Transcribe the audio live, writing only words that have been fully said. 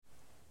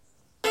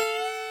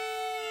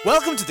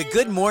Welcome to the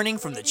Good Morning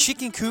from the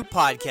Chicken Coop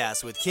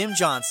podcast with Kim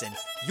Johnson,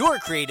 your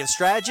creative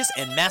strategist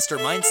and master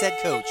mindset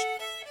coach.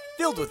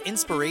 Filled with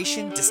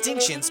inspiration,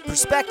 distinctions,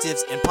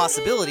 perspectives, and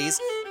possibilities,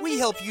 we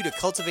help you to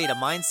cultivate a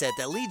mindset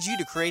that leads you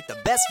to create the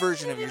best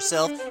version of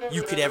yourself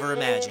you could ever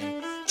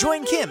imagine.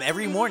 Join Kim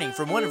every morning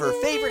from one of her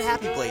favorite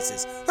happy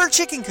places, her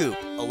chicken coop,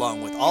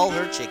 along with all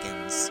her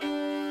chickens.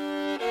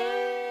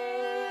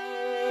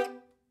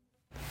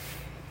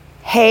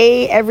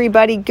 Hey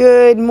everybody,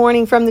 good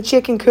morning from the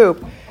chicken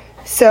coop.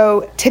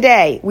 So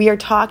today we are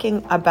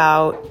talking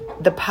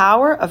about the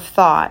power of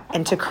thought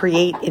and to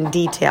create in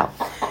detail.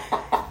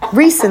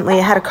 Recently,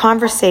 I had a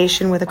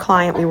conversation with a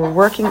client. We were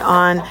working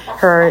on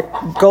her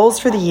goals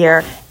for the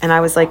year, and I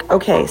was like,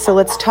 okay, so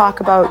let's talk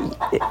about,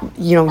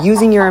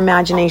 using your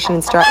imagination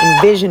and start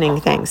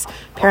envisioning things.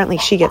 Apparently,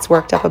 she gets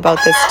worked up about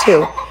this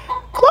too.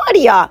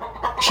 Claudia!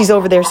 She's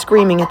over there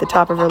screaming at the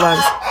top of her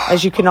lungs,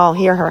 as you can all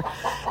hear her.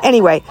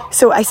 Anyway,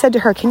 so I said to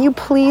her, can you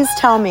please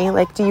tell me,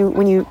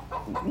 when you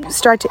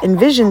start to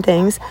envision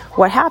things,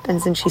 what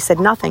happens? And she said,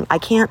 nothing. I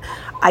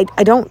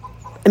don't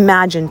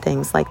imagine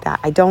things like that.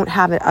 I don't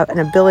have an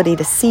ability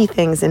to see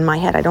things in my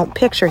head. I don't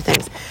picture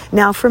things.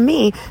 Now, for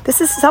me, this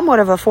is somewhat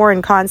of a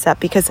foreign concept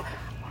because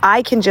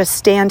I can just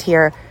stand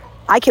here.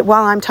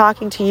 While I'm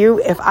talking to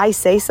you, if I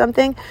say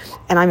something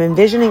and I'm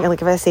envisioning,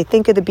 like if I say,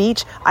 think of the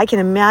beach, I can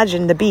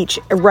imagine the beach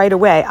right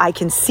away. I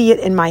can see it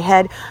in my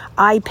head.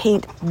 I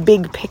paint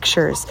big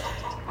pictures.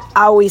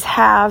 I always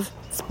have.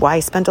 That's why I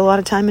spent a lot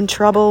of time in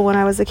trouble when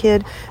I was a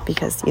kid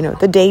because, the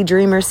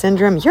daydreamer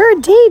syndrome. You're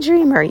a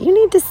daydreamer. You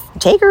need to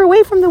take her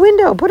away from the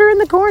window, put her in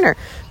the corner.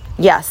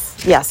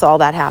 Yes, all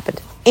that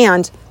happened.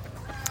 And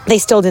they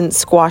still didn't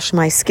squash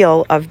my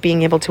skill of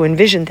being able to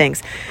envision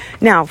things.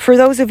 Now, for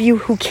those of you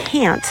who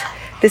can't,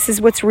 this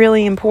is what's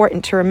really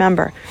important to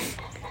remember.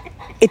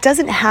 It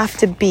doesn't have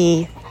to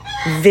be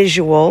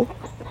visual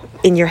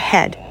in your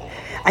head.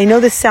 I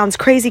know this sounds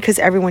crazy because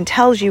everyone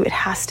tells you it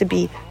has to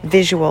be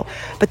visual,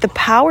 but the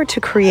power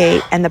to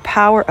create and the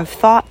power of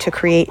thought to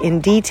create in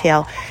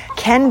detail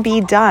can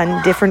be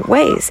done different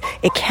ways.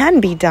 It can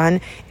be done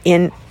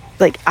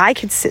I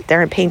could sit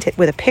there and paint it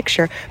with a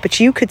picture, but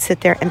you could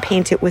sit there and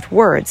paint it with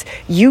words.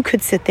 You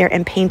could sit there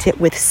and paint it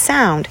with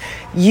sound.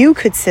 You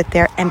could sit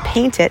there and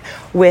paint it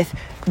with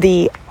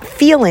the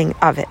feeling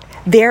of it.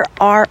 There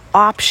are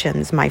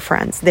options, my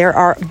friends. There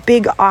are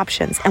big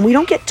options. And we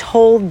don't get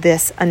told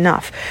this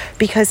enough.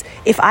 Because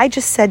if I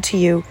just said to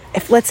you,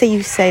 let's say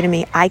you say to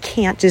me, I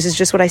can't, this is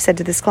just what I said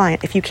to this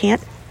client, if you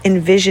can't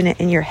envision it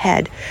in your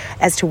head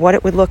as to what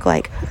it would look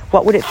like,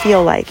 what would it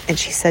feel like? And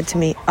she said to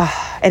me,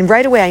 and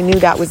right away I knew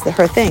that was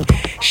her thing.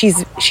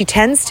 She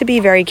tends to be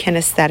very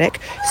kinesthetic,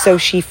 so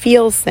she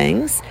feels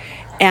things,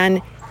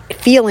 and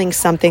feeling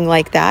something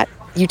like that,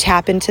 you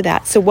tap into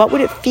that. So what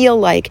would it feel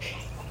like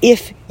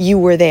if you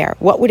were there?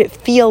 What would it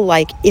feel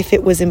like if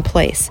it was in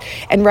place?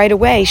 And right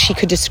away, she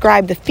could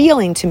describe the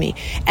feeling to me.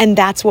 And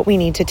that's what we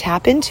need to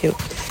tap into.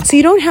 So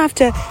you don't have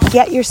to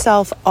get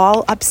yourself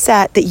all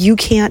upset that you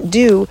can't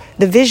do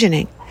the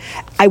visioning.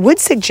 I would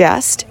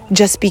suggest,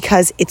 just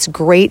because it's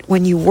great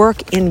when you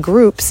work in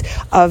groups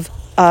of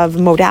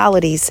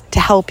modalities to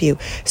help you.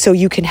 So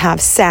you can have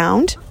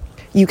sound.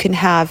 You can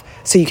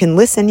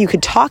listen. You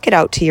could talk it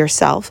out to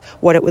yourself,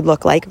 what it would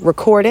look like,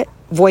 record it,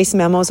 voice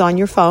memos on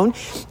your phone,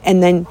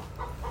 and then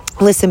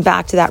listen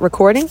back to that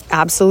recording.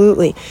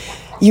 Absolutely.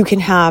 You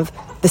can have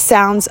the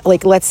sounds,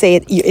 like let's say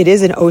it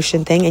is an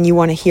ocean thing and you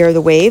want to hear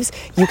the waves.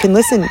 You can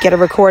get a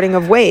recording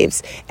of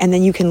waves, and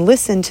then you can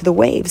listen to the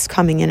waves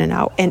coming in and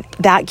out. And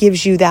that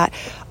gives you that,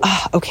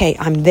 okay,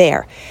 I'm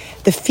there.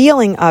 The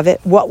feeling of it,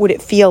 what would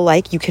it feel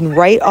like? You can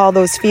write all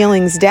those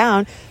feelings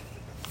down.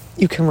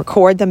 You can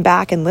record them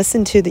back and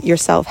listen to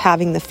yourself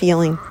having the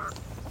feeling.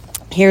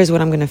 Here's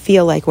what I'm going to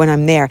feel like when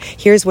I'm there.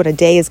 Here's what a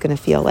day is going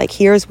to feel like.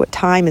 Here's what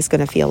time is going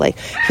to feel like.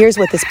 Here's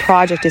what this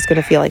project is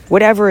going to feel like.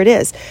 Whatever it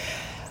is.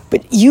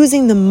 But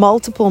using the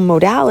multiple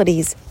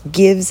modalities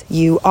gives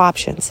you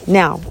options.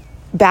 Now,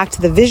 back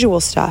to the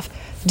visual stuff.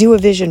 Do a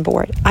vision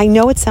board. I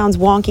know it sounds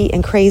wonky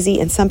and crazy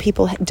and some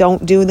people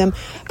don't do them,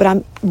 but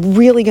I'm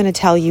really going to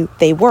tell you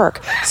they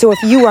work. So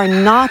if you are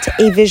not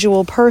a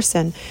visual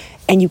person,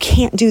 and you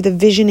can't do the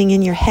visioning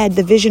in your head,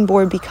 the vision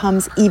board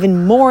becomes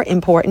even more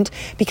important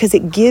because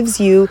it gives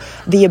you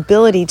the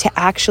ability to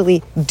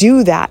actually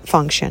do that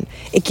function.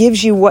 It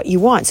gives you what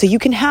you want. So you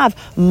can have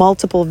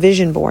multiple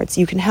vision boards.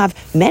 You can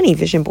have many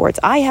vision boards.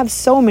 I have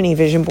so many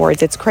vision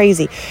boards. It's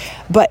crazy.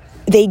 But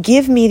they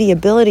give me the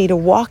ability to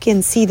walk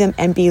in, see them,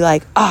 and be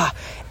like,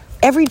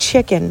 every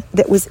chicken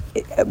that was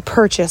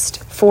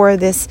purchased for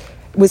this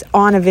was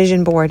on a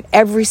vision board.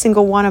 Every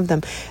single one of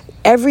them.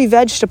 Every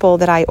vegetable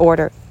that I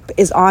order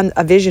is on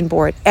a vision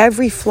board.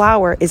 Every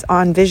flower is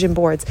on vision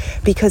boards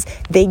because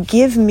they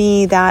give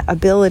me that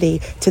ability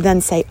to then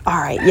say, all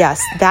right,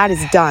 yes, that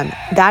is done.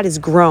 That is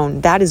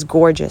grown. That is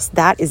gorgeous.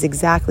 That is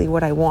exactly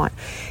what I want.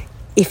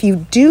 If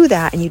you do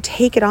that and you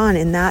take it on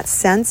in that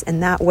sense, in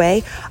that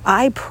way,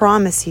 I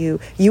promise you,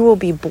 you will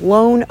be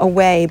blown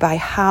away by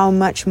how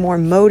much more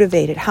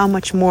motivated, how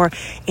much more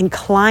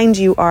inclined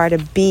you are to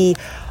be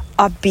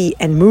upbeat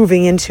and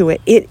moving into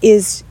it. It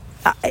is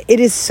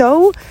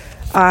so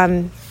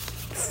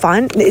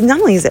fun. Not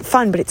only is it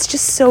fun, but it's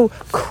just so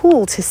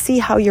cool to see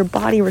how your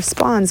body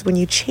responds when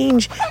you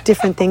change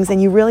different things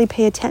and you really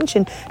pay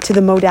attention to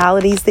the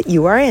modalities that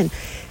you are in.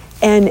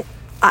 And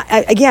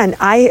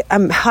I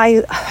am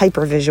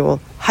hyper visual.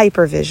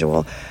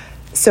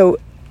 So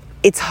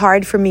it's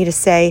hard for me to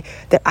say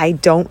that I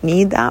don't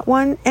need that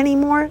one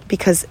anymore,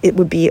 because it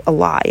would be a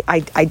lie.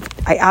 I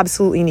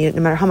absolutely need it.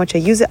 No matter how much I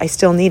use it, I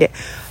still need it.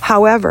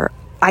 However,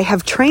 I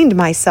have trained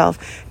myself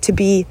to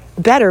be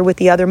better with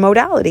the other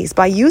modalities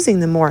by using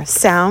them more,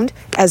 sound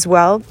as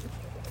well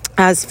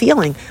as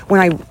feeling.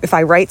 If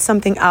I write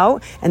something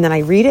out and then I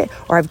read it,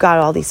 or I've got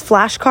all these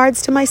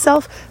flashcards to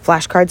myself,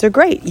 flashcards are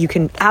great. You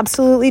can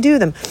absolutely do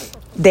them.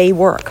 They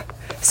work.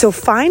 So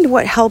find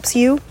what helps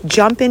you,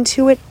 jump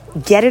into it,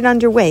 get it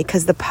underway,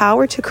 because the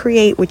power to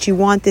create what you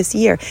want this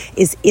year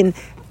is in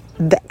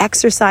the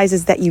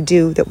exercises that you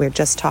do that we're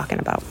just talking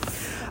about.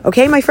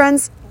 Okay, my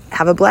friends,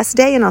 have a blessed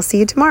day, and I'll see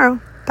you tomorrow.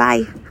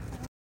 Bye.